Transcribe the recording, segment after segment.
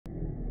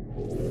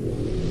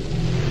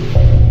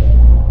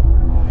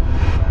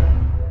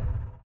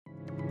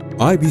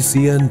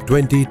IBCN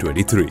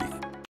 2023.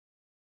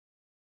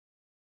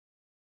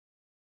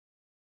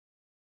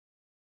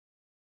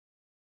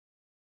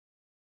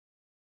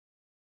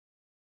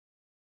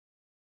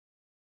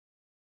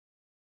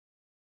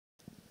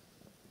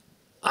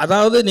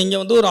 அதாவது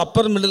நீங்கள் வந்து ஒரு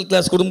அப்பர் மிடில்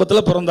கிளாஸ்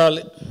குடும்பத்தில் பிறந்தாள்,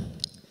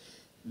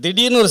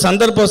 திடீர்னு ஒரு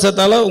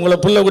சந்தர்ப்பத்தால் உங்களை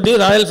புள்ள குட்டி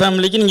ராயல்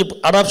ஃபேமிலிக்கு நீங்கள்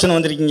அடாப்ஷன்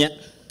வந்திருக்கீங்க.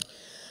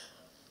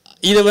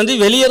 இதை வந்து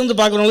வெளியே இருந்து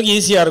பார்க்குறவங்களுக்கு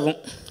ஈஸியாக இருக்கும்.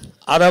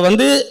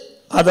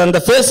 அதை அந்த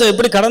ஃபேஸை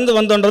எப்படி கடந்து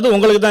வந்தோன்றது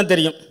உங்களுக்கு தான்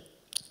தெரியும்.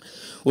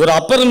 ஒரு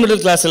அப்பர்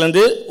மிடில்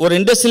கிளாஸ்லேருந்து ஒரு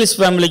இண்டஸ்ட்ரியலிஸ்ட்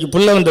ஃபேமிலிக்கு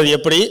புள்ள வந்தது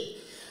எப்படி,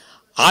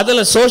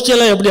 அதில்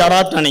சோஷியலாக எப்படி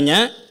அடாப்ட் ஆனீங்க,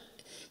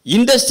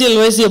 இண்டஸ்ட்ரியல்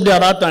வைஸ் எப்படி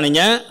அடாப்ட்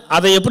ஆனீங்க,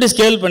 அதை எப்படி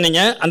ஸ்கேல்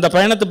பண்ணீங்க, அந்த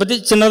பயணத்தை பற்றி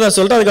சின்னதாக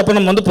சொல்லிட்டு அதுக்கப்புறம்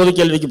நம்ம வந்து பொது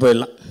கேள்விக்கு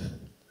போயிடலாம்.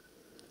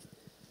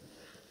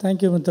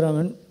 தேங்க்யூ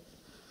முத்துராமன்.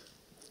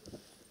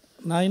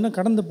 நான் இன்னும்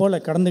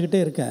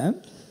கடந்துக்கிட்டே இருக்கேன்.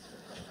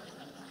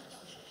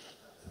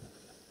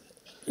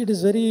 It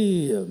is very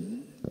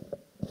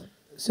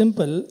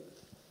simple.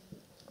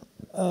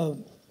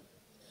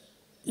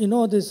 You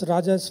know, this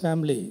Raja's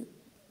family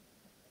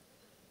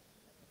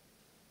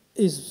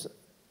is,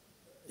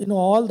 you know,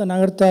 all the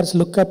Nagartars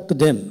look up to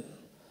them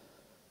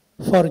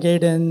for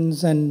guidance,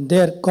 and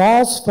their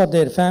cause for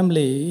their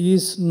family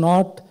is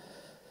not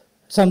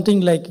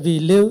something like we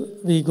live,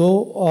 we go,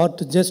 or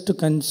just to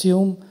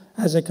consume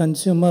as a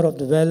consumer of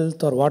the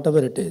wealth or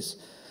whatever it is.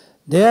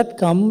 They had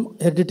come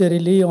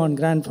hereditarily on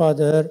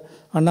grandfather,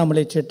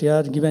 Annamalai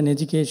Chettiar, given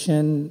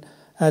education,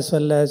 as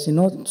well as, you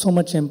know, so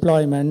much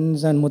employments,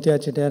 and Muthiah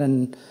Chettiar, and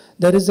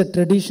there is a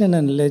tradition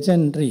and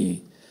legendary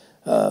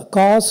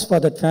cause for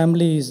that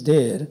family is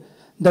there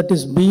that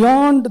is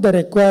beyond the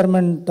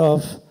requirement of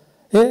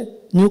a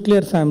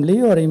nuclear family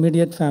or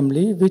immediate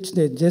family, which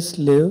they just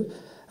live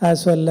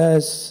as well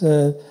as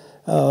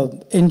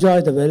enjoy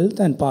the wealth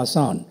and pass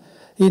on.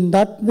 In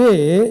that way,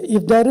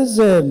 if there is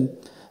a,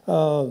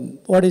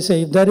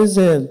 if there is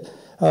a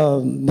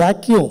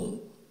vacuum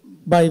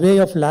by way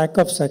of lack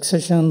of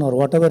succession or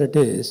whatever it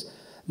is,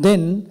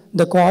 then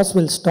the cause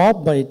will stop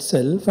by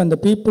itself, and the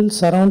people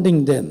surrounding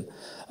them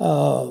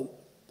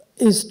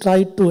is try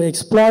to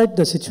exploit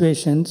the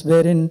situations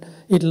wherein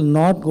it will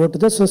not go to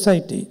the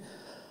society.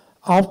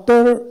 After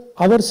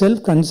our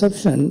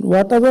self-conception,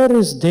 whatever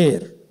is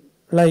there,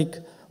 like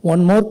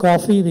one more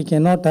coffee we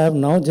cannot have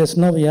now, just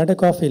now we had a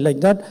coffee,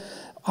 like that.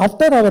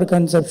 After our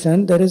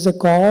conception, there is a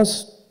cause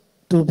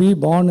to be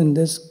born in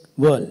this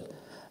world.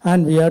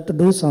 And we have to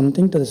do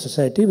something to the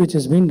society, which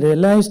has been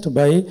realized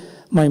by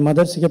my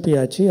mother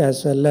Sikapiyachi as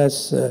well as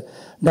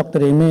Dr.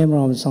 M.A.M.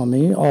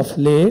 Ramaswamy of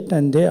late,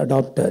 and they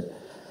adopted.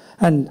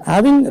 And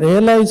having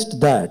realized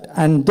that,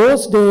 and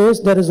those days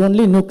there is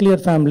only nuclear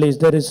families,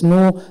 there is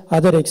no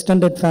other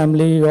extended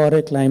family or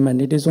a claimant.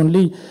 It is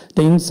only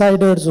the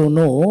insiders who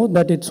know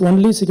that it's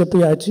only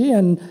Sikapiyachi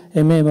and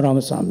M.A.M.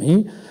 Ramaswamy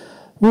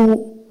who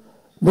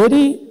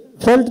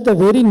felt the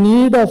very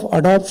need of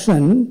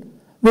adoption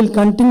will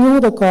continue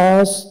the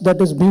cause that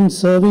has been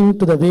serving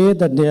to the way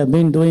that they have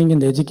been doing in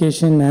the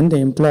education and the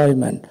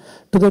employment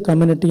to the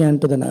community and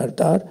to the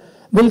Nagartar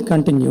will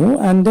continue.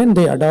 And then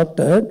they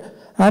adopted,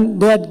 and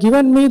they had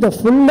given me the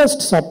fullest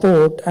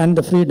support and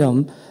the freedom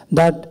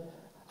that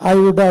I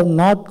would have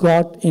not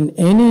got in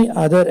any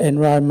other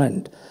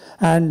environment.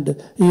 And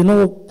you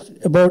know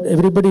about,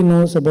 everybody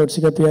knows about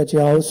Sikapiyachi,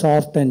 how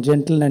soft and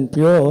gentle and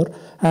pure,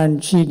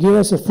 and she gave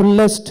us the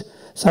fullest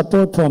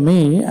support for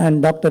me.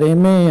 And Dr.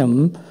 M.A.M.,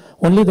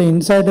 only the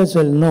insiders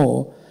will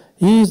know,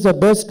 he is the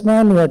best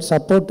man who had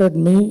supported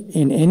me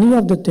in any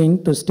of the thing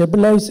to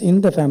stabilize in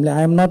the family.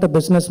 I am not a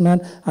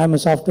businessman, I am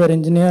a software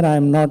engineer, I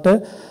am not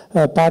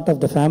a part of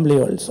the family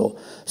also.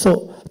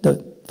 So the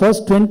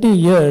first 20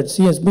 years,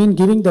 he has been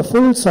giving the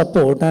full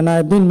support, and I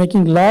have been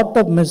making lot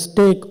of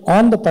mistake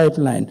on the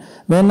pipeline.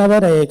 Whenever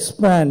I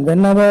expand,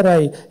 whenever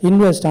I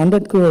invest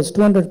 100 crores,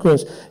 200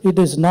 crores, it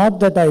is not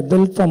that I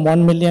built from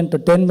 1 million to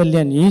 10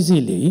 million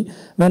easily.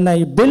 When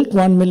I built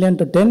 1 million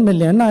to 10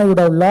 million, I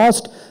would have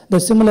lost the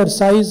similar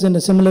size and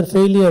the similar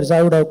failures.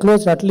 I would have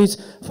closed at least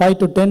 5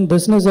 to 10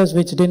 businesses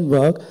which didn't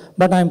work,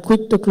 but I am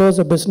quick to close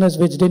a business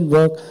which didn't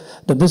work.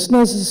 The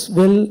business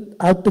will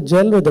have to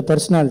gel with the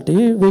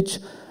personality,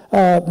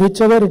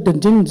 whichever it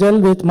didn't gel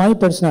with my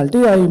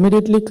personality, I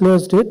immediately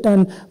closed it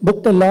and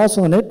booked a loss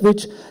on it,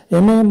 which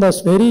M.A.M.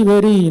 was very,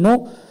 very,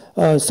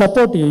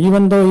 supportive,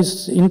 even though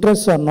his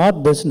interests are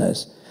not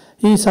business.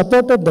 He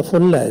supported the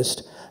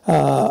fullest,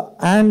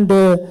 and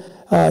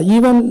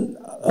even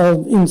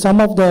in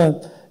some of the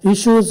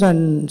issues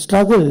and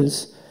struggles,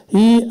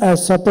 he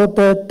has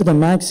supported to the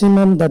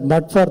maximum, that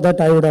but for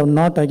that I would have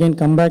not again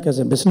come back as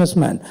a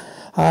businessman.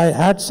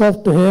 Hats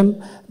off to him.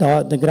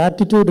 The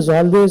gratitude is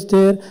always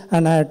there,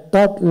 and I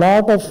taught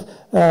lot of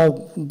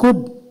good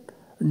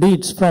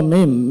deeds from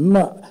him,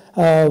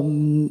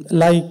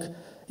 like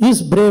his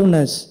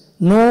braveness.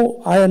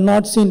 No, I have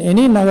not seen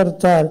any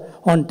Nagartar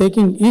on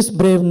taking his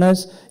braveness,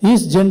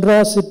 his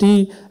generosity,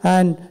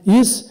 and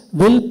his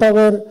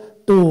willpower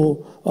to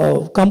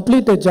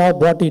complete a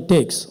job what he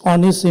takes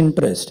on his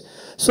interest.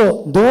 So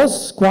those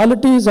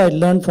qualities I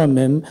learned from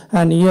him,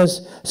 and he has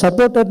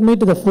supported me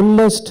to the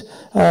fullest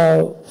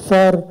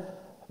for,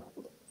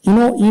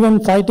 even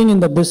fighting in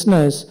the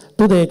business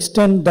to the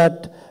extent that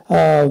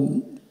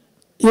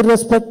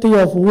irrespective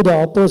of who the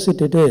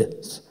opposite it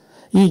is,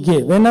 he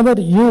gave. Whenever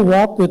you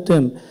walk with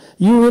him,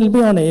 you will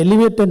be on an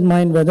elevated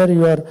mind, whether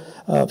you are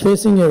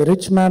facing a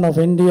rich man of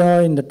India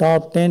in the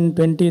top 10,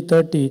 20,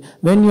 30.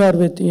 When you are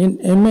with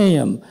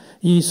MAM,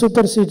 he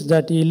supersedes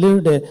that. He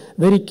lived a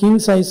very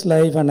king-size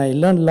life, and I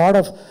learned a lot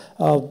of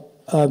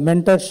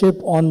mentorship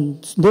on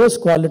those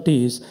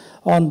qualities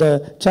on the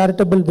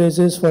charitable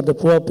basis for the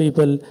poor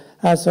people,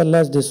 as well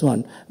as this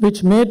one, which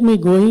made me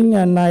going,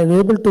 and I was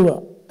able to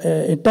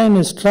attain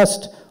his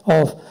trust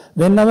of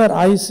whenever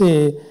I say,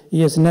 he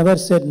has never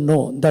said no.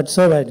 That's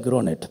how I had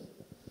grown it.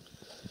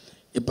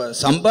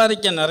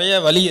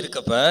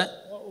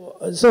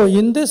 So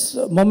in this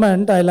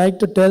moment, I like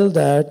to tell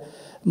that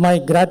my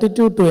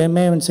gratitude to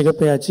MAM and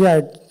Sigapayachi. I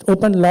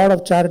opened a lot of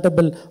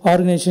charitable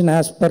organizations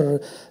as per,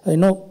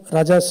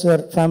 Raja's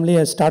family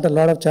has started a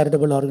lot of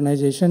charitable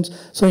organizations.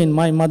 So in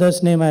my mother's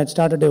name, I had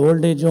started a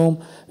old age home.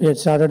 We had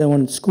started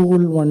one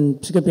school, one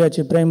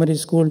Sigapayachi primary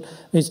school.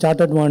 We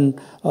started one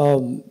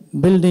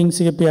building,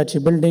 Sigapayachi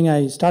building.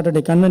 I started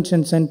a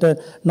convention center,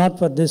 not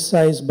for this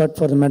size, but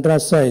for the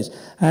Madras size.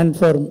 And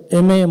for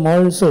MAM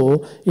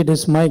also, it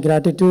is my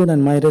gratitude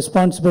and my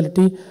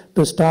responsibility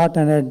to start,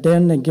 and I had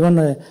then given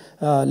a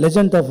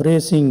Legend of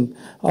Racing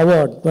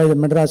award by the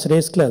Madras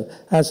Race Club,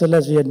 as well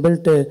as we had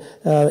built a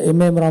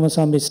MAM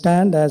Ramaswamy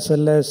stand, as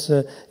well as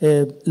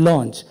a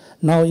launch.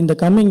 Now in the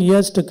coming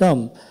years to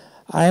come,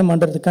 I am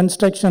under the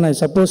construction. I'm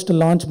supposed to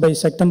launch by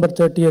September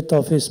 30th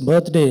of his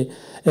birthday,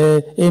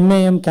 a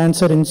MAM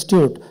Cancer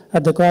Institute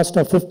at the cost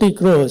of 50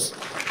 crores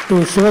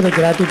to show the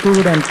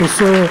gratitude and to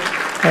show,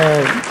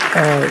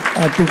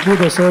 to give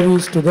the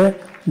service to the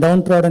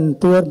downtrodden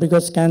poor,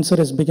 because cancer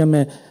has become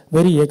a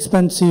very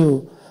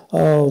expensive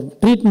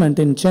treatment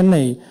in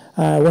Chennai.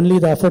 Only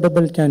the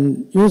affordable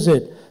can use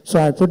it. So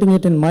I'm putting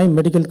it in my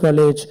medical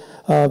college,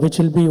 which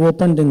will be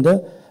opened in the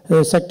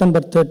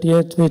September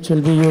 30th, which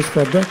will be used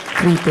for the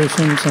free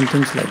patients and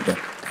things like that.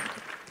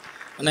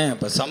 அண்ணே,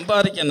 இப்போ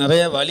சம்பாதிக்க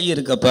நிறைய வழி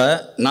இருக்கப்ப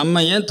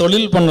நம்ம ஏன்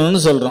தொழில்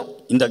பண்ணணும்னு சொல்கிறோம்.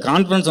 இந்த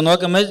கான்ஃபரன்ஸ்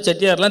நோக்கமே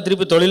செட்டியார்லாம்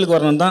திருப்பி தொழிலுக்கு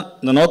வரணும் தான்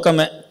இந்த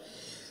நோக்கமே.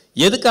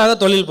 எதுக்காக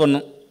தொழில்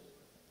பண்ணும்?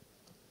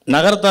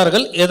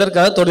 நகரத்தார்கள்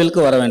எதற்காக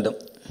தொழிலுக்கு வர வேண்டும்?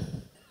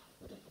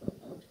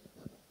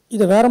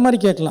 இதை வேற மாதிரி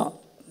கேட்கலாம்.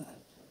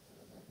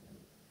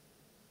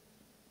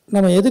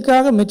 நம்ம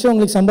எதுக்காக மிச்சம்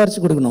உங்களுக்கு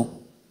சம்பாரிச்சு கொடுக்கணும்?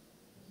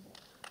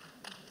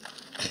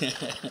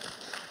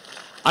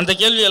 அந்த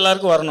கேள்வி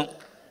எல்லாருக்கும் வரணும்.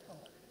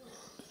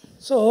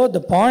 So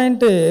the point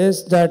is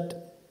that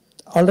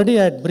already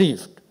I had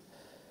briefed.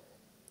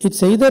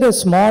 It's either a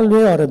small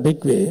way or a big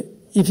way.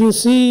 If you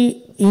see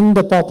in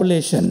the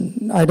population,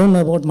 I don't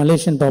know about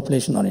Malaysian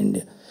population or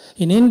India.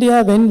 In India,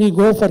 when we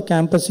go for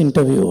campus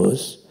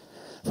interviews,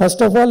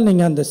 first of all,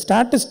 நீங்க அந்த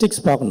statistics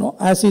பார்க்கணும்.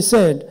 As he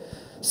said,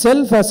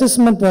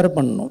 self-assessment வேற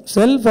பண்ணணும்.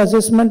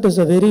 Self-assessment is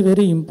a very,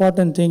 very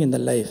important thing in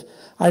the life.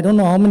 I don't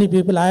know how many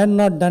people, I have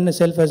not done a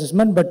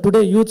self-assessment, but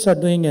today youths are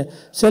doing a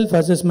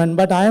self-assessment.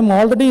 But I am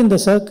already in the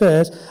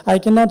circus, I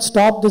cannot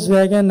stop this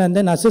wagon and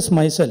then assess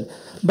myself.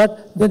 But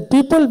when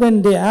people, when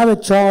they have a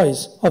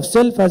choice of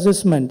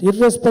self-assessment,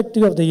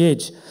 irrespective of the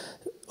age,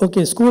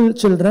 okay, school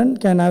children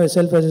can have a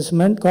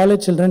self-assessment,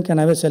 college children can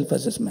have a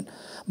self-assessment.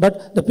 But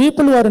the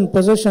people who are in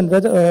possession,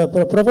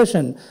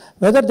 profession,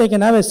 whether they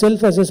can have a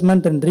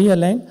self-assessment and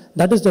realign,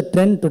 that is the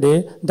trend today,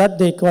 that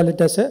they call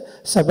it as a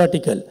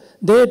sabbatical.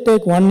 They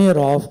take 1 year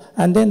off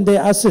and then they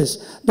assess.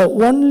 The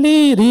only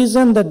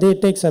reason that they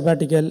take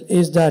sabbatical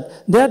is that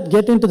they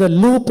get into the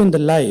loop in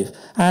the life,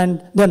 and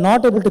they are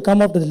not able to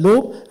come out of the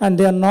loop, and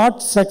they are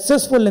not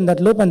successful in that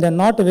loop, and they are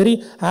not a very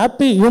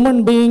happy human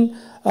being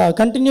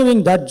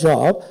continuing that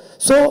job.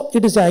 So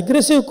it is an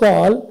aggressive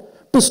call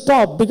to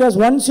stop, because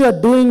once you are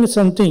doing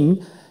something,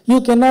 you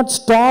cannot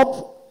stop,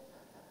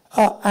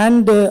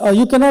 and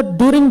you cannot,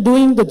 during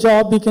doing the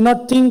job, you cannot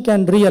think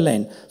and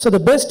realign. So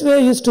the best way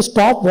is to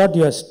stop what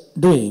you are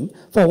doing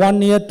for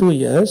 1 year, 2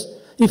 years,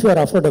 if you are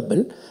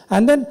affordable,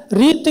 and then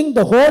rethink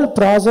the whole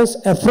process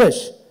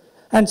afresh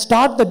and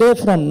start the day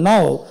from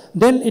now.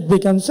 Then it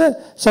becomes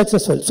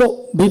successful. So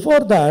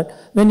before that,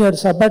 when you are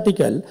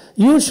sabbatical,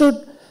 you should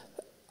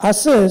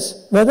assess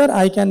whether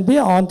I can be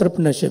an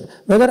entrepreneurship,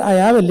 whether I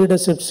have a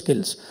leadership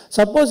skills.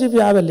 Suppose if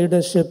you have a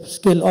leadership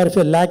skill, or if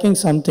you're lacking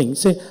something,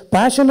 say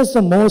passion is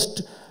the most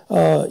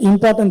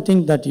important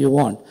thing that you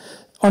want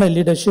on a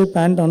leadership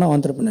and on an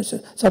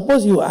entrepreneurship.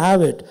 Suppose you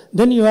have it,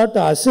 then you have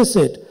to assess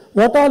it,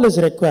 what all is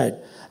required.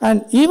 And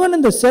even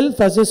in the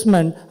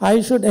self-assessment,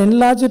 I should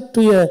enlarge it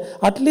to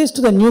at least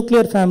to the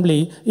nuclear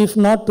family, if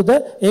not to the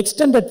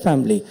extended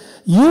family.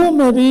 You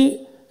may be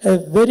a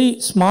very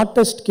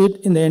smartest kid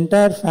in the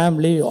entire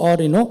family, or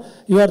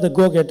you are the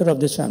go-getter of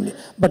this family.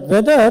 But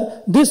whether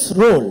this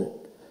role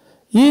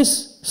is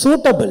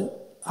suitable,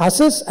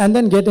 assess and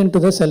then get into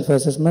the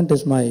self-assessment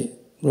is my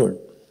role.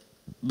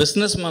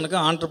 பிஸ்னஸ்மேனுக்கு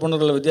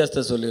ஆண்டர்பிரனர்ல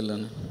வித்தியாசத்தை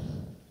சொல்லிடலான்னு.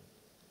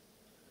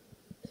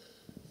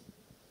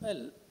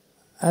 Well,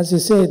 as you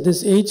say, this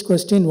age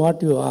question,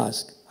 what you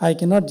ask, I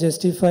cannot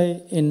justify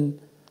in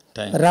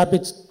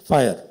rapid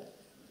fire.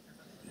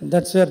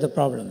 That's where the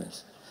problem is.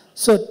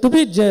 So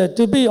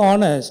to be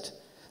honest,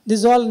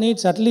 this all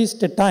needs at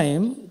least a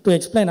time to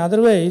explain.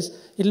 Otherwise,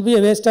 it will be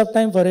a waste of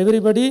time for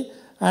everybody,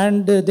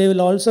 and they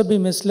will also be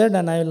misled,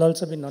 and I will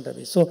also be not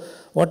happy. So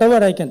whatever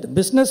I can, the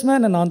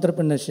businessman and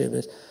entrepreneurship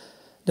is,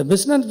 the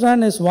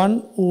businessman is one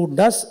who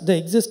does the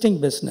existing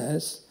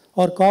business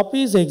or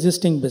copies the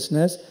existing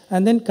business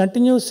and then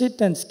continues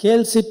it and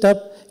scales it up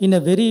in a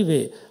very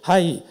way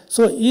high.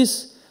 So his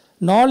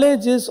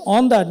knowledge is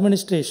on the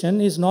administration,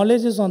 his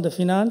knowledge is on the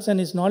finance, and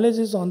his knowledge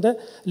is on the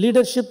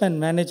leadership and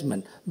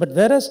management. But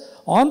whereas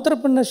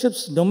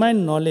entrepreneurship's domain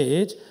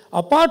knowledge,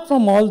 apart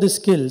from all the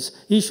skills,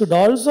 he should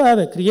also have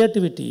a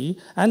creativity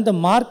and the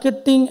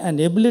marketing and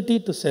ability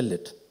to sell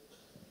it.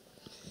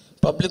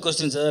 Public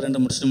questions are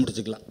ரெண்டு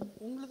முடிச்சுக்கலாம்.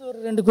 உங்களுக்கு ஒரு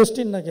ரெண்டு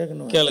question நான்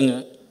கேட்கணும். கேளுங்க.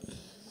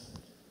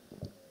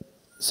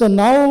 So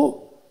now,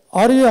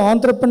 are you an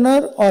entrepreneur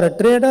or a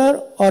trader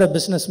or a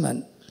businessman?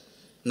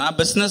 நான்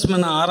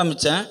businessman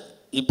ஆரம்பித்தேன்,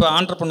 இப்போ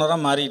ஆண்டர்ப்ரனராக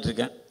மாறிட்டு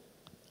இருக்கேன்.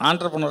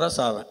 ஆண்டர்ப்ரனராக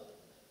சாவேன்.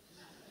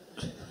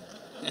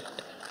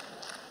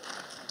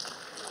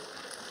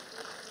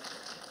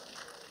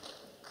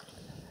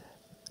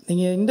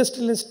 நீங்கள்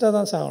இண்டஸ்ட்ரியலிஸ்ட்டாக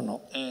தான்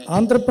சாகணும்.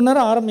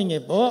 ஆண்டர்ப்ரனராக ஆரம்பிங்க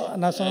இப்போது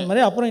நான் சொன்ன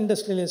மாதிரி, அப்புறம்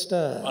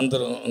இண்டஸ்ட்ரியலிஸ்ட்டாக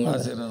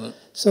வந்துடும்.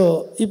 ஸோ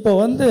இப்போ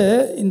வந்து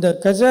இந்த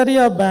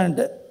Kajaria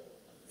pant,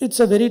 it's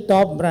a very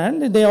top brand.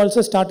 They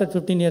also started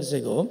 15 years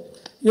ago.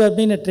 You have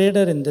been a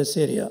trader in this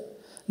area.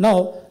 Now,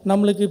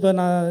 நம்மளுக்கு இப்போ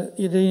நான்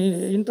இது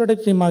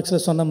இன்ட்ரோடக்டரி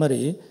மார்க்ஸில் சொன்ன மாதிரி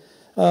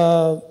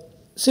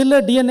சில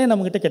டிஎன்ஏ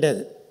நம்மக்கிட்ட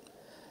கிடையாது.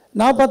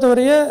 நான் பார்த்த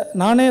வரைய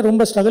நானே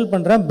ரொம்ப ஸ்ட்ரகிள்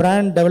பண்ணுறேன்,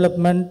 brand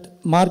development,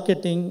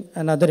 marketing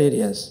and other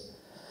areas.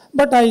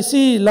 But I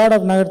see a lot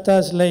of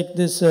Nagarthas like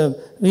this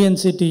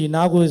VNCT,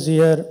 Nagu is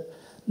here,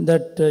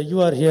 that you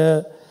are here,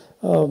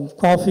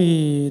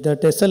 Coffee,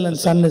 that SL and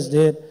Sun is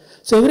there.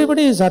 So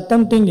everybody is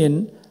attempting in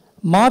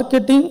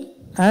marketing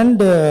and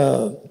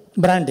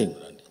branding.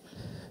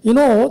 You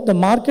know, the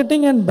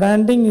marketing and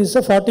branding is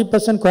a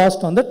 40% cost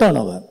on the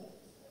turnover.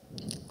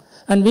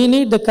 And we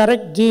need the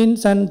correct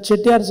genes, and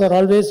Chettiads are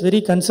always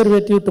very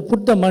conservative to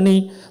put the money.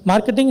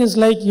 Marketing is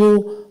like you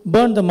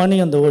burn the money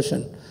on the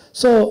ocean.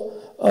 So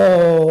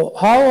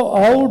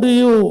how do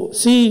you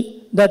see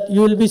that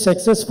you will be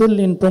successful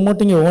in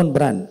promoting your own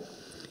brand?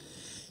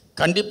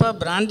 கண்டிப்பாக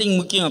branding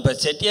முக்கியம். இப்போ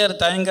செட்டியார்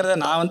தயங்கிறத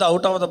நான் வந்து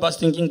out of the pass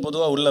thinking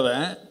பொதுவாக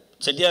உள்ளவன்,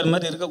 செட்டியார்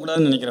மாதிரி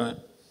இருக்கக்கூடாதுன்னு நினைக்கிறேன்.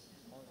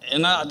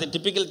 ஏன்னா அது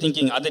டிப்பிக்கல்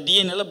திங்கிங், அது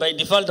டிஎன்ஏல பை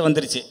டிஃபால்ட்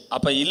வந்துருச்சு.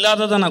 அப்போ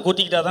இல்லாததை நான்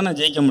கூட்டிக்கிட்டால் தான் நான்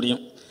ஜெயிக்க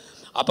முடியும்.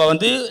 அப்போ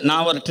வந்து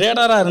நான் ஒரு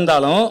ட்ரேடராக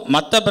இருந்தாலும்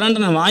மற்ற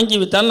பிராண்டை நான் வாங்கி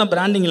விற்றாலும் நான்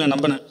பிராண்டிங்கில்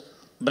நம்பினேன்,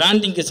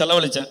 பிராண்டிங்க்கு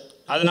செலவழித்தேன்.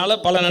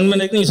 அதனால பல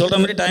நன்மைகளுக்கு நீங்கள் சொல்கிற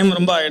மாதிரி டைம்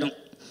ரொம்ப ஆகிடும்.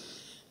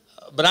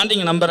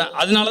 பிராண்டிங் நம்புகிறேன்.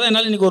 அதனால தான்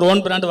என்னால் இன்றைக்கி ஒரு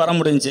ஓன் பிராண்டு வர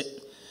முடிஞ்சிச்சு.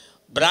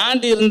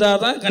 பிராண்ட் இருந்தால்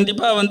தான்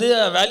கண்டிப்பாக வந்து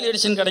வேல்யூ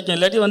அடிஷன் கிடைக்கும்.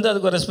 இல்லாட்டி வந்து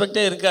அதுக்கு ஒரு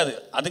ரெஸ்பெக்டே இருக்காது.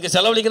 அதுக்கு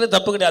செலவழிக்கிறது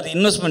தப்பு கிடையாது,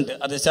 இன்வெஸ்ட்மெண்ட்,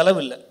 அது செலவு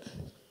இல்லை.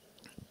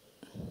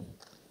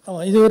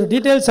 இது ஒரு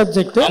டீடைல்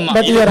சப்ஜெக்ட்.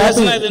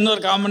 இது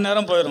இன்னொரு 1/4 மணி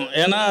நேரம் போயிடும்.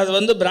 ஏன்னா அது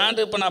வந்து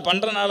பிராண்டு இப்போ நான்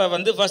பண்ணுறனால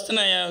வந்து ஃபஸ்ட்டு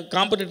நான் என்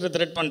காம்படிட்டர்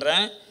த்ரெட்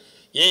பண்ணுறேன்,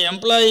 என்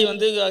எம்ப்ளாயி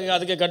வந்து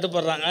அதுக்கு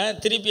கட்டுப்படுறாங்க,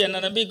 திருப்பி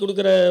என்னை நம்பி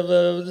கொடுக்குற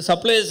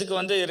சப்ளைஸுக்கு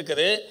வந்து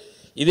இருக்குது.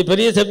 இது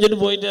பெரிய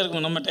சப்ஜெக்ட் போயிட்டே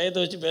இருக்கும், நம்ம டயத்தை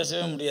வச்சு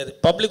பேசவே முடியாது.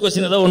 பப்ளிக்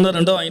கொஸ்டின் ஏதோ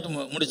 1-2 வாங்கிட்டு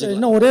முடிச்சு.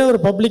 இன்னும் ஒரே ஒரு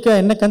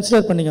பப்ளிக்காக என்ன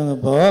கன்சிடர் பண்ணிக்கோங்க.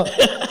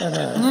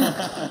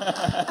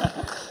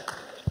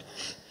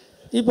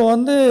 இப்போ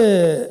வந்து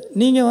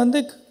நீங்கள் வந்து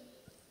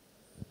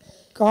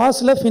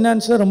காசில்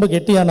ஃபினான்ஸில் ரொம்ப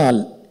கெட்டியான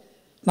ஆள்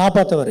நான்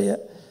பார்த்த வரைய.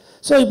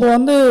 ஸோ இப்போ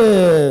வந்து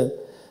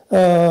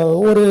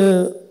ஒரு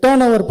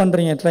டேர்ன் ஓவர்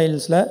பண்ணுறீங்க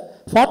ட்ரையல்ஸில்,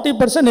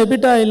 40%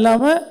 எபிட்டா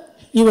இல்லாமல்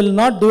you will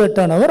not do a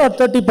turnover, or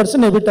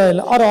 30% EBITDA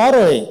or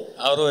ROI.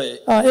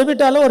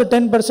 எபிட்டாவில் ஒரு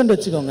 10%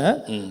 வச்சுக்கோங்க.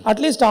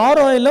 அட்லீஸ்ட்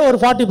ROIயில் ஒரு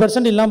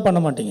 40% இல்லாமல் பண்ண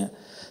மாட்டீங்க.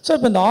 ஸோ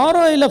இப்போ இந்த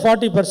ROIயில்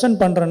 40%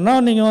 பண்ணுறேன்னா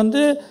நீங்கள்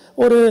வந்து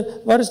ஒரு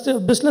வருஷத்து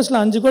பிஸ்னஸில்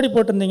 5 கோடி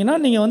போட்டிருந்தீங்கன்னா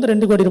நீங்கள் வந்து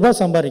 2 கோடி ரூபாய்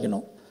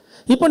சம்பாதிக்கணும்.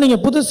 இப்போ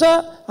நீங்கள்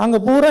புதுசாக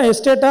அங்கே பூரா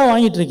எஸ்டேட்டாக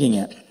வாங்கிட்டு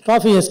இருக்கீங்க,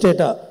 காஃபி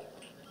எஸ்டேட்டாக.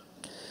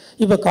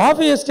 இப்போ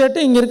காஃபி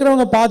எஸ்டேட்டு இங்கே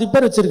இருக்கிறவங்க பாதி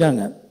பேர்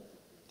வச்சுருக்காங்க.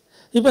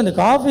 இப்போ இந்த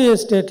காஃபி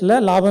எஸ்டேட்டில்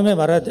லாபமே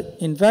வராது.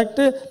 In fact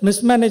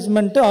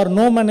மிஸ்மேனேஜ்மெண்ட்டு R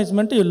no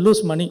management you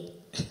lose money.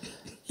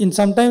 In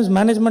sometimes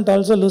management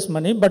also loose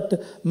money, but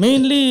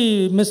mainly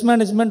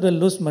mismanagement will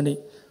lose money.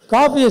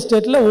 Coffee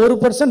எஸ்டேட்டில்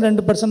 1%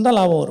 2% தான்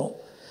லாபம் வரும்.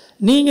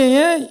 நீங்கள்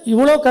ஏன்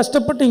இவ்வளோ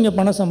கஷ்டப்பட்டு இங்கே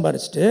பணம்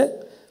சம்பாரிச்சிட்டு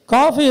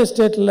காஃபி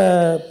எஸ்டேட்டில்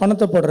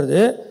பணத்தை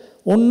போடுறது?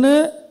 ஒன்று,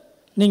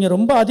 நீங்கள்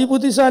ரொம்ப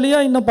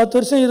அதிபுத்திசாலியாக இன்னும் 10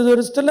 வருஷம் 20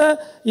 வருஷத்தில்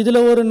இதில்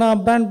ஒரு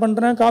நான் பிராண்ட்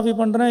பண்ணுறேன், காஃபி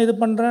பண்ணுறேன், இது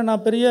பண்ணுறேன்,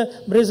 நான் பெரிய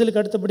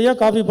பிரேசிலுக்கு அடுத்தபடியாக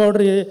காஃபி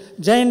பவுடர்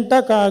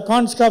ஜெயண்ட்டாக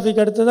கான்ஸ்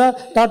காஃபிக்கு அடுத்ததா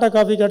டாட்டா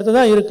காஃபிக்கு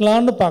அடுத்ததா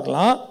இருக்கலான்னு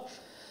பார்க்கலாம்.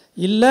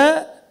 இல்லை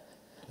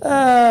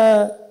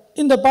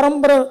இந்த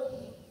பரம்பரை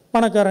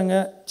பணக்காரங்க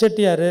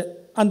செட்டியார்,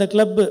 அந்த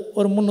கிளப்பு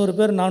ஒரு 300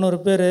 பேர் 400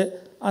 பேர்,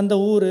 அந்த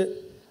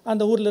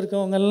ஊரில்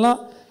இருக்கவங்கெல்லாம்,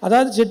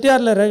 அதாவது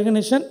செட்டியாரில்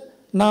ரெகக்னிஷன்,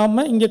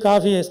 நாம் இங்கே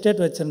காஃபி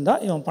எஸ்டேட் வச்சுருந்தா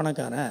இவன்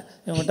பணக்காரன்,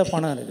 இவன்கிட்ட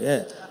பணம் இருக்குது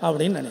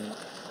அப்படின்னு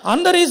நினைக்கலாம்.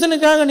 அந்த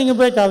ரீசனுக்காக நீங்கள்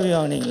போய் காஃபி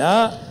வாங்கினீங்களா?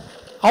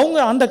 அவங்க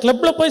அந்த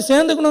கிளப்பில் போய்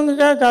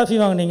சேர்ந்துக்கணுங்கக்காக காஃபி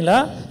வாங்கினீங்களா?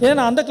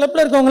 ஏன்னா அந்த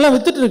கிளப்பில் இருக்கவங்கலாம்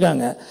வித்துட்டு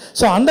இருக்காங்க.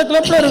 ஸோ அந்த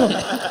கிளப்பில் இருக்கும்.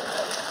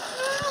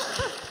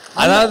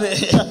 அதாவது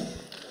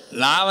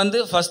நான் வந்து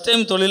ஃபஸ்ட்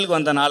டைம் தொழிலுக்கு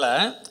வந்தனால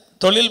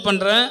தொழில்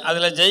பண்ணுறேன்,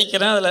 அதில்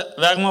ஜெயிக்கிறேன், அதில்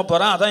வேகமாக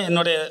போகிறேன், அதான்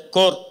என்னுடைய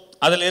கோர்,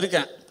 அதில்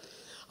இருக்கேன்.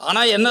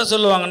 ஆனால் என்ன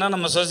சொல்லுவாங்கன்னா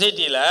நம்ம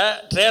சொசைட்டியில்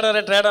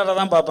ட்ரேடரை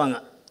தான் பார்ப்பாங்க.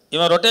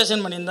 இவன்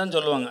ரொட்டேஷன் பண்ணின்னு தான்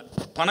சொல்லுவாங்க.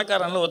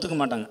 பணக்காரனில் ஒத்துக்க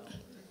மாட்டாங்க.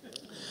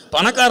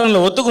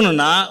 பணக்காரனில்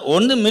ஒத்துக்கணுன்னா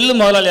ஒன்று மில்லு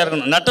முதலாளியாக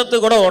இருக்கணும்,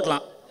 நட்டத்துக்கு கூட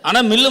ஓட்டலாம்.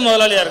 ஆனால் மில்லு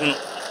முதலாளியாக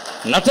இருக்கணும்,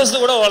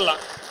 நட்டத்துக்கு கூட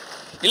ஓடலாம்.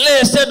 இல்லை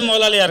எஸ்டேட்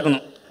முதலாளியாக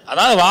இருக்கணும்.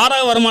 அதாவது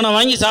வாடகை வருமானம்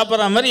வாங்கி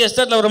சாப்பிட்ற மாதிரி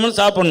எஸ்டேட்டில் வருமானம்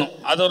சாப்பிட்ணும்.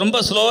 அது ரொம்ப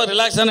ஸ்லோவாக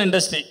ரிலாக்ஸான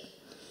இண்டஸ்ட்ரி.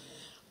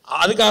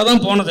 அதுக்காக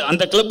தான் போனது,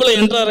 அந்த கிளப்பில்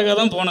என்ட்ராக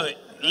தான் போனது.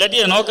 இல்லாட்டி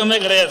நோக்கமே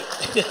கிடையாது.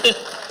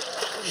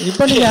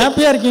 இப்போ நீங்கள்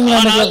ஹாப்பியாக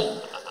இருக்கீங்களா?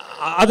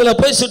 அதில்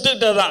போய்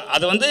சுட்டுக்கிட்டது தான்.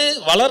 அது வந்து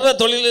வளர்கிற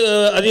தொழில்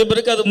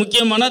அதிபருக்கு அது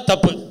முக்கியமான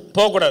தப்பு,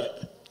 போகக்கூடாது.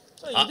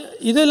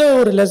 இதில்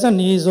ஒரு லெசன்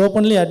இஸ்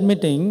ஓப்பன்லி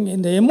அட்மிட்டிங்,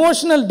 இந்த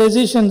எமோஷனல்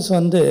டெசிஷன்ஸ்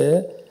வந்து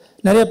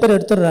நிறைய பேர்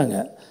எடுத்துடுறாங்க.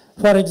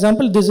 For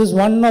example, this is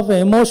one of the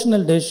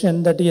emotional decision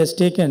that he has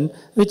taken,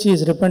 which he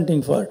is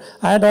repenting for.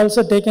 I had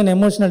also taken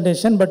emotional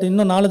decision, but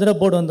இன்னும் 4 தடவை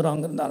board வந்துடும்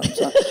அங்கே இருந்து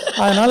ஆரம்பிச்சா.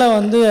 அதனால்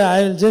வந்து I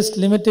will just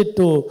limit it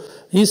to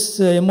his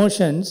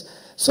emotions.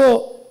 So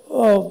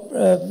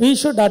we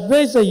should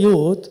advise the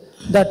youth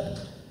that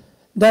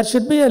there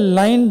should be a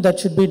line that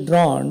should be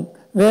drawn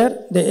where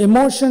the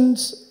emotions,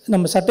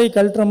 நம்ம சட்டை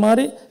கழட்டுற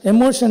மாதிரி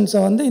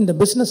எமோஷன்ஸை வந்து இந்த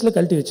பிஸ்னஸில்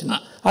கழட்டி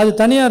வச்சுக்கணும். அது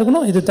தனியாக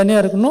இருக்கணும், இது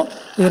தனியாக இருக்கணும்.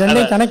 இது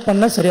ரெண்டையும் கனெக்ட்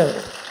பண்ணால் சரியாக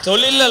இருக்கும்.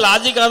 தொழிலில்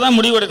லாஜிக்காக தான்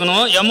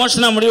முடிவெடுக்கணும்,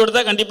 எமோஷனாக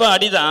முடிவெடுத்தால் கண்டிப்பாக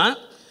அடிதான்.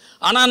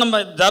 ஆனால்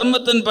நம்ம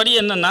தர்மத்தின் படி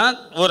என்னென்னா,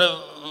 ஒரு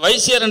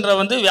வைசியர்ன்ற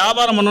வந்து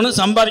வியாபாரம் பண்ணணும்,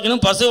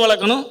 சம்பாதிக்கணும், பசு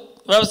வளர்க்கணும்,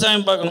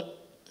 விவசாயம் பார்க்கணும்.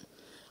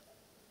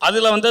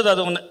 அதில் வந்து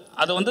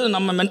அது வந்து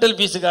நம்ம மென்டல்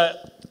பீஸுக்காக.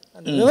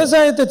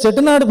 விவசாயத்தை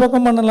செட்டிநாடு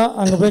பக்கம் பண்ணலாம்,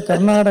 அங்கே போய்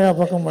கர்நாடகா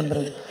பக்கம்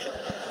பண்ணுறது.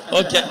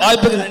 ஓகே,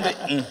 வாய்ப்புக்கு நன்றி.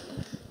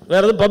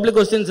 வேறு எதுவும் பப்ளிக்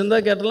கொஸ்டின்ஸ்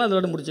இருந்தால் கேட்டலாம்,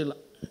 அதோட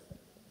முடிச்சிடலாம்.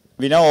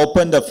 We now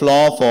open the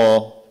floor for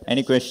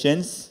any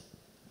questions.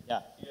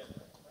 Yeah.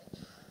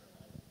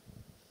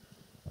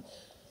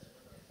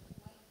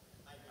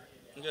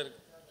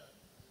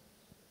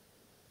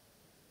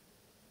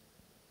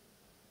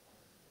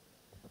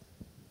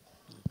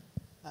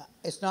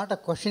 It's not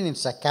a question,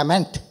 it's a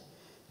comment.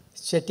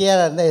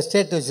 Chettiar அந்த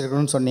எஸ்டேட்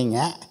வச்சுருக்கணும்னு சொன்னீங்க.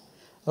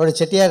 அவரோட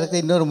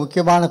செட்டியாருக்கு இன்னொரு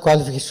முக்கியமான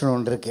குவாலிஃபிகேஷன்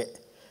ஒன்று இருக்குது,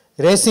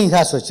 ரேசிங்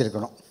ஹார்ஸ்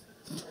வச்சுருக்கணும்.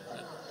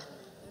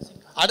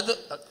 அடுத்து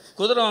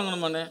குதிரை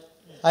வாங்கணுமாண்ணே.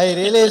 I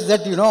realized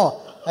that,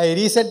 I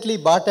recently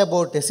bought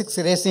about 6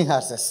 racing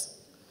horses.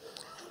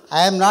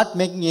 I am not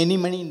making any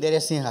money in the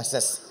racing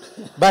horses.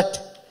 But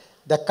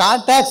the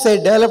contacts I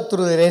developed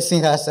through the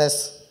racing horses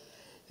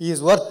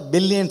is worth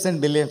billions and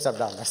billions of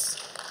dollars.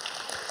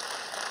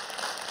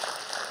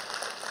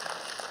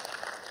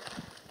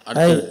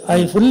 I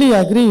fully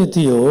agree with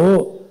you,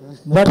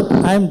 but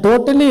I am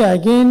totally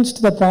against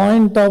the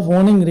point of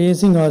owning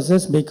racing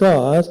horses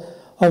because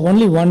of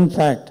only one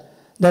fact.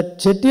 That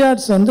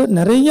Chettiads வந்து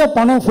நிறைய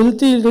பணம்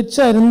filthy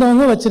ரிச்சாக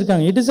இருந்தவங்க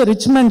வச்சுருக்காங்க. It is a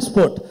rich man's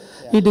sport.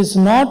 Yeah. It is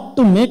not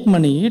to make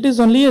money. It is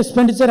only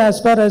expenditure as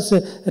far as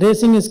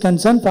racing is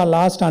concerned for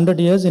last 100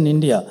 years in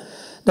India.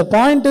 The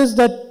point is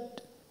that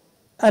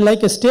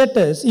like a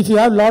status, if you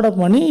have a lot of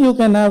money, you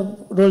can have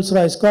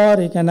Rolls-Royce car,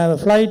 you can have a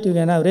flight, you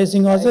can have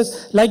racing horses.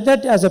 Yes. Like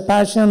that as a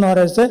passion or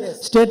as a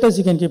status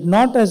you can keep,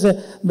 not as a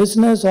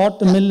business or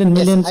to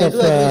millions I of... do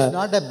agree, it's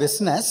not a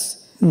business.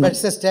 But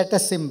it's a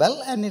status symbol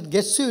and it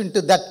gets you into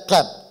that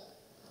club.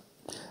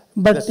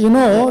 But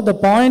the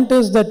point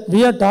is that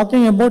we are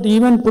talking about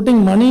even putting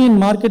money in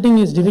marketing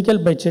is difficult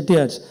by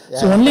Chettiads. Yeah.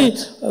 So only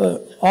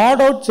odd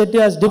out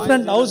Chettiads,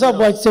 different house of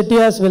like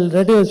Chettiads will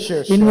reduce,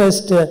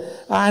 invest.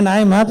 And I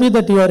am happy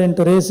that you are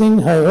into racing.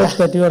 I hope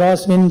that your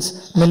horse wins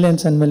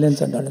millions and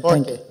millions of dollars. Okay.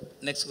 Thank you.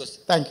 Next question.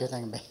 Thank you.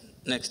 Bye.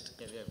 Next.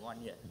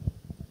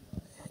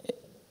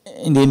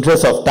 In the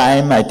interest of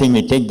time, I think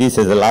we take this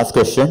as the last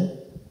question.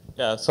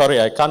 Yeah, sorry,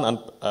 I can't.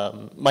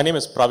 My name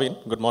is Praveen.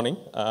 Good morning.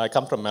 I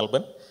come from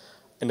Melbourne.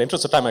 In the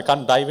interest of time, I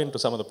can't dive into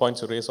some of the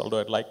points you raised, although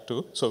I'd like to.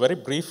 So very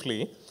briefly,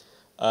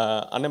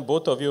 and then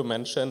both of you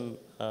mentioned,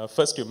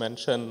 first you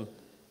mentioned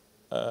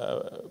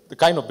the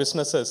kind of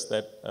businesses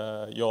that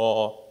your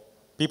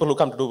people who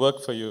come to do work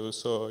for you,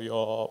 so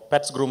your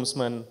pets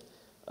groomsmen,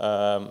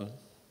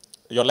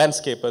 your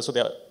landscapers, so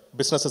they are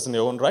businesses in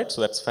their own right, so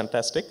that's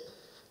fantastic.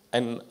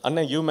 And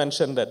Anna, you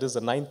mentioned that this is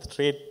the 9th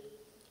trade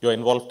you're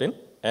involved in,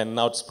 and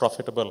now it's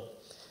profitable.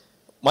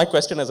 My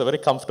question as a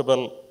very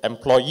comfortable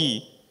employee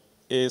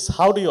is,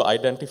 how do you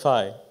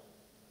identify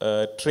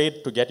a trade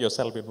to get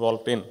yourself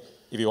involved in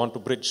if you want to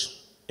bridge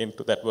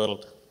into that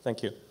world? Thank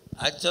you.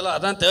 ஆக்சுவலாக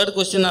அதான் third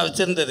question நான்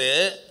வச்சுருந்தது,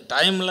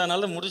 time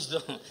இல்லைனால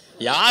முடிச்சிட்டோம்.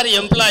 யார்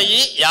employee,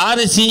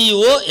 யார்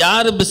CEO,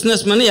 யார்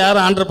businessman, யார்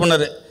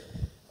entrepreneur,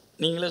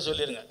 நீங்களே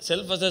சொல்லிடுங்க.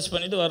 செல்ஃப் அசஸ்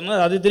பண்ணிவிட்டு வரணும்.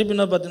 அது திருப்பி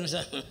நான் 10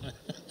 நிமிஷம்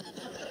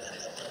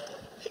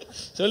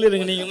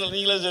சொல்லிடுங்க.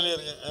 நீங்களே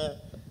சொல்லிடுங்க.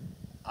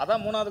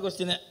 அதான் 3வது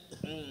கொஸ்டினே.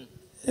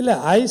 இல்லை,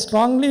 I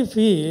strongly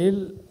feel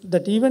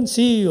that even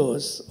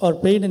CEOs are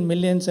paid in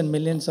millions and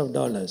millions of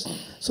dollars.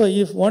 So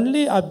if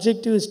only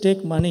objective is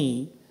take money,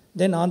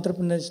 then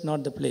entrepreneur is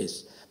not the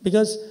place.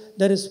 Because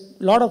there is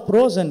a lot of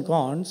pros and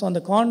cons. On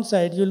the con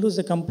side, you lose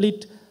a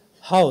complete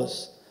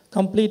house,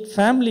 complete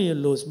family you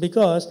lose,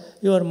 because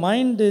your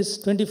mind is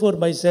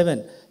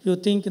 24/7. You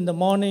think in the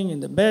morning, in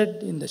the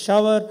bed, in the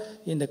shower,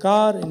 in the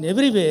car, in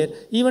everywhere,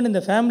 even in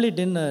the family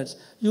dinners,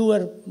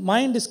 your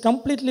mind is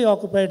completely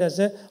occupied as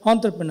an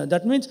entrepreneur.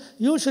 That means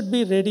you should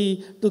be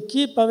ready to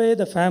keep away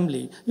the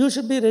family. You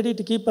should be ready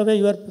to keep away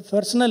your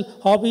personal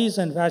hobbies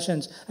and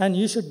passions. And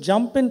you should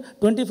jump in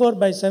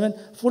 24/7,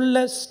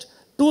 fullest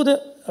to the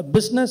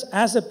business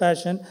as a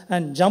passion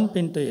and jump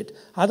into it.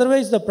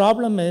 Otherwise, the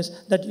problem is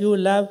that you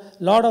will have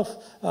a lot of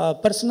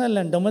personal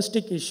and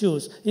domestic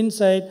issues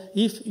inside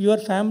if your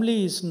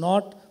family is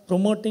not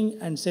promoting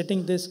and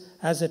setting this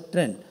as a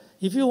trend.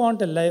 If you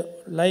want a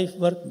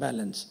life-work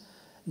balance,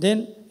 then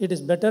it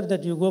is better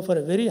that you go for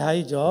a very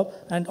high job,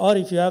 and or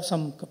if you have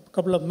some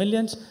couple of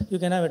millions, you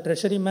can have a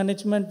treasury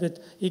management with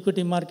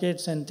equity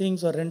markets and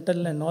things, or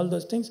rental and all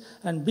those things,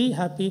 and be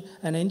happy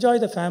and enjoy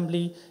the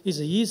family is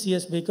the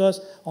easiest, because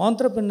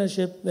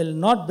entrepreneurship will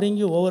not bring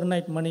you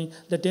overnight money.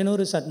 The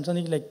tenure is at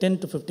something like 10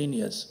 to 15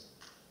 years.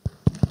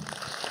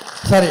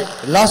 Sorry,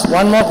 last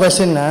one more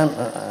question,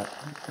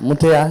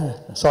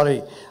 Muthiah,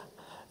 sorry.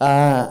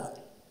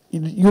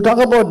 You talk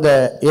about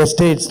the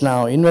estates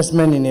now,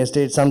 investment in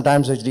estates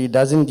sometimes actually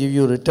doesn't give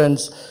you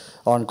returns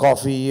on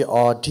coffee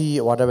or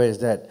tea, whatever is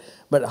that.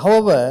 But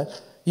however,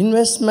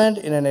 investment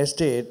in an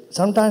estate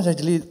sometimes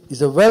actually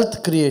is a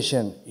wealth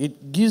creation.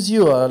 It gives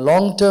you a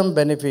long-term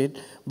benefit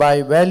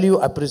by value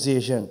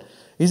appreciation.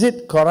 Is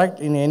it correct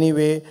in any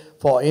way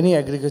for any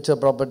agriculture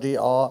property,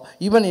 or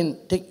even in,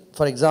 take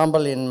for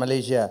example in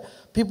Malaysia,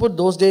 people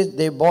those days,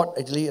 they bought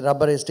actually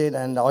rubber estate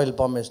and oil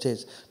palm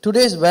estates.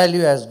 Today's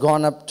value has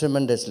gone up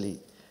tremendously.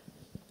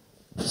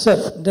 Sir,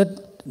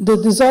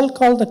 this is all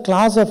called the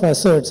class of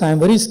assets. I am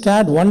very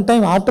scared. One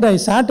time after I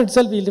sat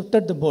itself, we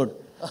lifted the board.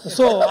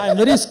 So I am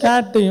very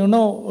scared to,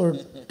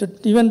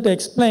 even to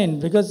explain,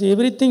 because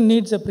everything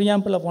needs a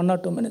preamble of 1 or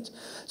 2 minutes.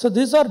 So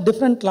these are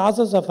different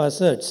classes of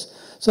assets.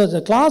 So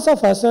the class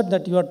of asset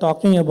that you are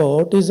talking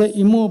about is an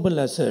immovable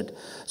asset.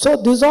 So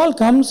this all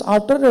comes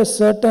after a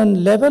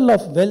certain level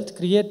of wealth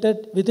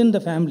created within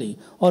the family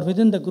or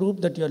within the group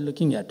that you are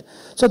looking at.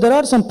 So there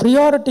are some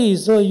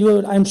priorities. So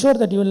I'm sure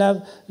that you will have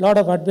a lot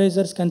of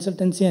advisors,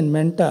 consultancy and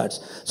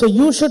mentors. So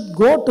you should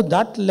go to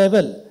that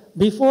level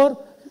before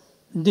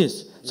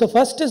this. So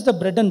first is the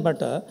bread and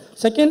butter.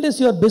 Second is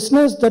your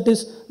business that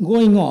is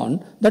going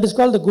on. That is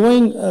called the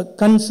going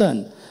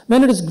concern.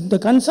 When the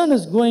concern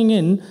is going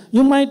in,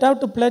 you might have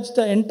to pledge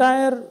the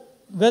entire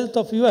wealth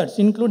of yours,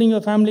 including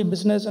your family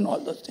business and all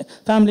those things.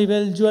 Family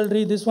wealth,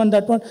 jewelry, this one,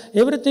 that one.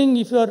 Everything,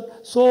 if you are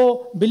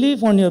so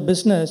believe on your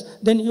business,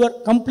 then you are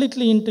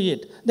completely into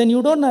it. Then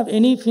you don't have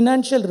any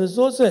financial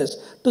resources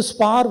to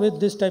spar with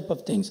this type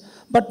of things.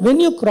 But when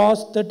you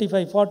cross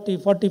 35, 40,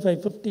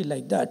 45, 50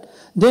 like that,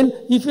 then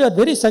if you are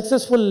very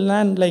successful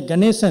land like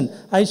Ganesan,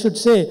 I should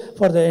say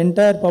for the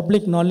entire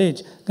public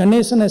knowledge,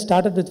 Ganesan has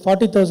started with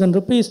 40,000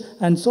 rupees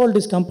and sold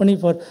his company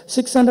for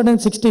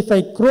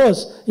 665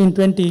 crores in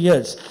 20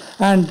 years.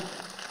 And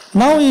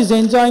now he is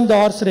enjoying the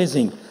horse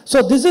racing.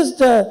 So this is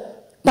the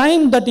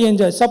time that he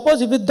enjoys.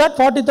 Suppose with that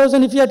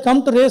 40,000, if he had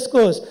come to race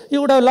course, he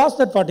would have lost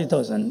that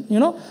 40,000,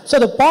 So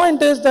the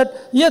point is that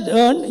he had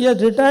earned, he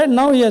had retired,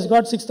 now he has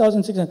got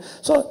 6,600.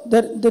 So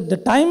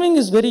the timing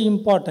is very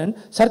important.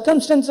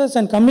 Circumstances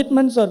and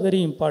commitments are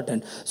very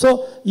important.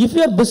 So if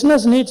your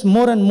business needs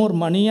more and more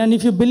money, and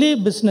if you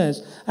believe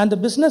business, and the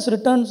business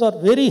returns are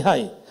very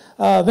high,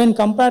 when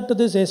compared to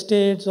these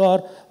estates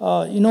or,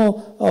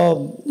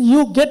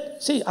 you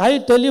get, see, I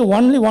tell you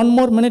only one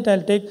more minute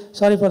I'll take,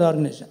 sorry for the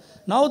organization.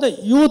 Now the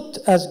youth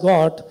has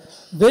got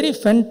very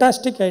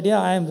fantastic idea.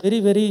 I am very,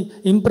 very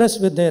impressed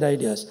with their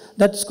ideas.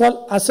 That's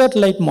called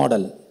asset-light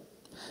model.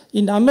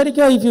 In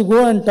America, if you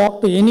go and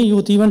talk to any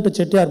youth, even to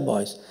Chettinad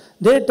boys,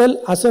 they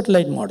tell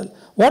asset-light model.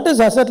 What is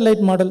asset-light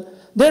model?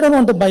 They don't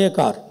want to buy a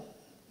car,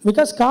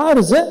 because car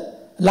is a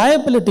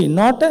liability,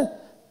 not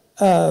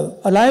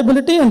a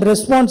liability and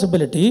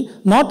responsibility,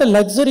 not a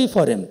luxury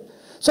for him.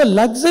 So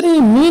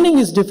luxury meaning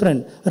is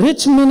different.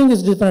 Rich meaning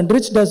is different.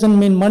 Rich doesn't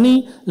mean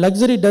money.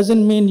 Luxury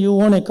doesn't mean you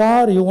own a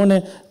car, you own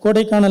a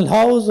Kodaikanal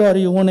house, or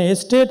you own an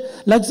estate.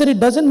 Luxury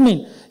doesn't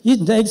mean.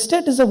 The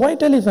estate is a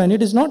white elephant.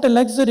 It is not a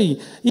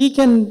luxury. He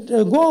can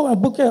go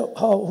book a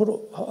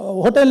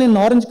hotel in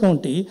Orange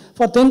County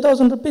for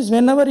 10,000 rupees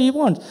whenever he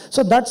wants.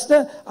 So that's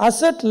the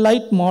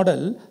asset-light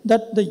model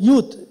that the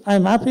youth,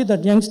 I'm happy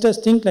that youngsters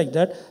think like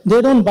that.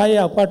 They don't buy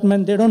an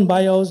apartment, they don't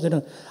buy a house. They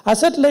don't.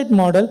 Asset-light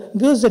model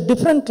gives a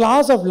different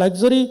class of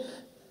luxury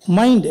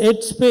mind,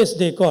 head space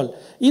they call.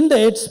 In the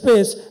head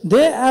space,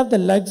 they have the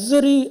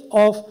luxury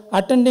of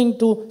attending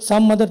to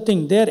some other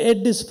thing. Their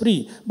head is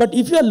free. But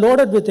if you are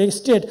loaded with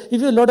estate, if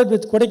you are loaded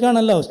with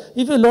Kodaikanal house,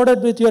 if you are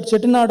loaded with your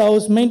Chettinad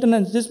house,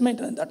 maintenance, this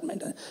maintenance, that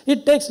maintenance,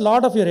 it takes a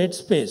lot of your head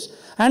space.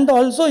 And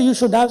also you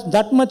should have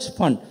that much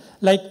fun.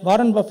 Like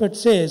Warren Buffett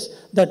says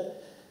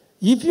that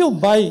if you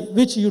buy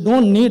which you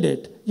don't need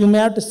it, you may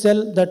have to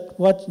sell that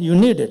what you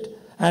need it.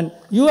 And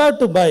you have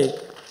to buy.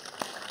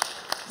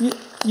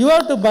 you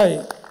have to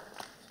buy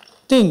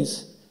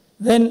things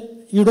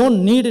when you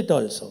don't need it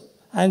also.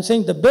 I am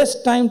saying the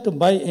best time to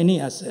buy any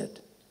asset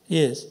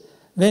is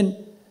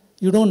when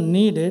you don't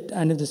need it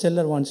and if the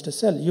seller wants to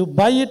sell. You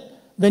buy it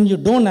when you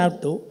don't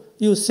have to.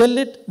 You sell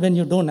it when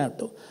you don't have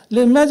to.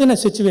 Imagine a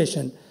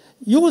situation.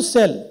 You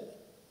sell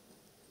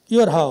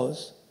your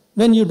house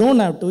when you don't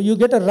have to. You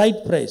get a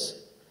right price.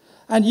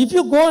 And if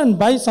you go and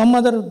buy some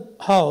other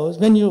house,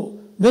 when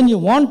you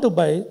want to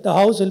buy, the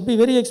house will be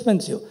very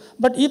expensive.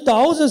 But if the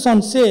house is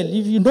on sale,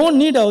 if you don't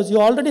need a house,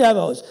 you already have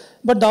a house,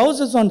 but the house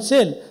is on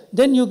sale,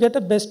 then you get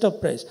a best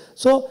of price.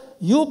 So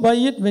you buy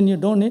it when you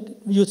don't need it,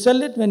 you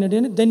sell it when you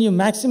don't need it, then you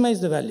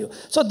maximize the value.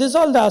 So this is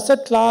all the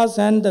asset class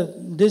and the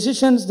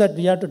decisions that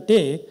we have to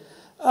take.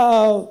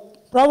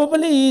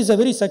 Probably he is a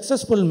very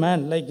successful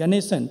man like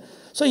Ganesan.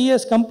 So he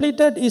has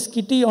completed his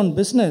kitty on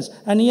business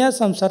and he has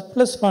some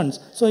surplus funds.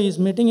 So he is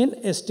meeting in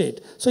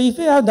estate. So if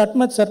you have that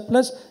much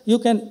surplus, you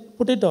can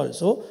put it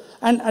also.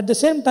 And at the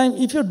same time,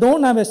 if you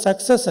don't have a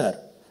successor,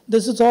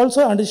 this is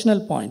also an additional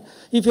point.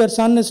 If your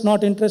son is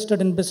not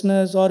interested in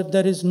business or if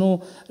there is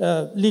no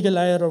legal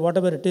heir or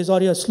whatever it is,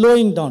 or you are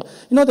slowing down.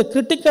 You know, the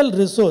critical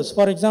resource,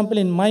 for example,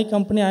 in my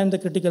company, I am the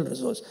critical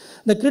resource.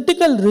 The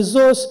critical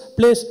resource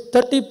plays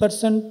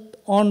 30%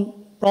 on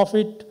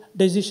profit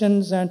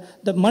decisions, and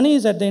the money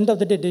is at the end of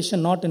the day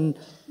decision, not in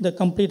the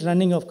complete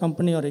running of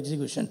company or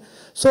execution.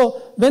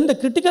 So when the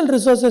critical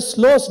resources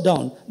slows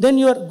down, then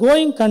your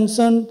going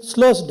concern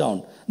slows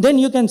down. Then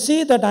you can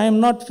see that I am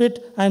not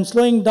fit, I am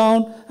slowing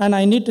down, and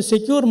I need to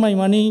secure my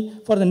money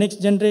for the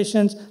next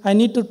generations. I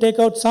need to take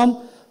out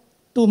some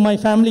to my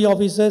family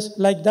offices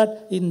like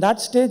that. In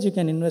that stage, you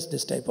can invest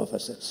this type of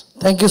assets.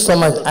 Thank you so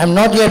much. I'm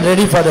not yet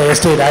ready for the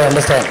estate, I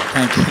understand.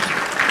 Thank you.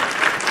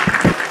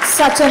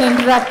 Such an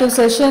interactive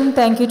session.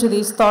 Thank you to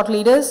these thought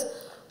leaders.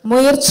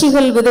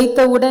 முயற்சிகள்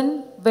விதைத்தவுடன்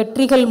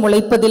வெற்றிகள்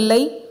முளைப்பதில்லை.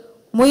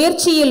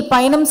 முயற்சியில்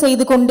பயணம்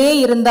செய்து கொண்டே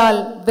இருந்தால்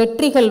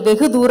வெற்றிகள்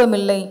வெகு தூரம்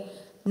இல்லை.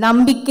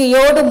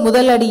 நம்பிக்கையோடு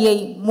முதலடியை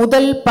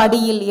முதல்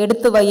படியில்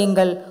எடுத்து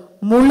வையுங்கள்.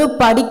 முழு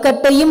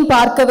படிக்கட்டையும்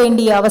பார்க்க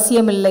வேண்டிய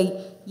அவசியமில்லை.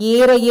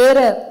 ஏற ஏற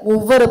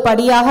ஒவ்வொரு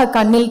படியாக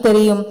கண்ணில்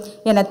தெரியும்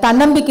என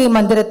தன்னம்பிக்கை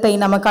மந்திரத்தை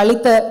நமக்கு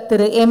அளித்த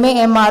திரு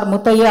MAMR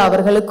Muthiah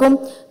அவர்களுக்கும்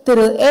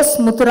திரு S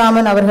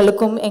Muthuraman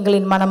அவர்களுக்கும்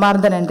எங்களின்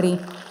மனமார்ந்த நன்றி.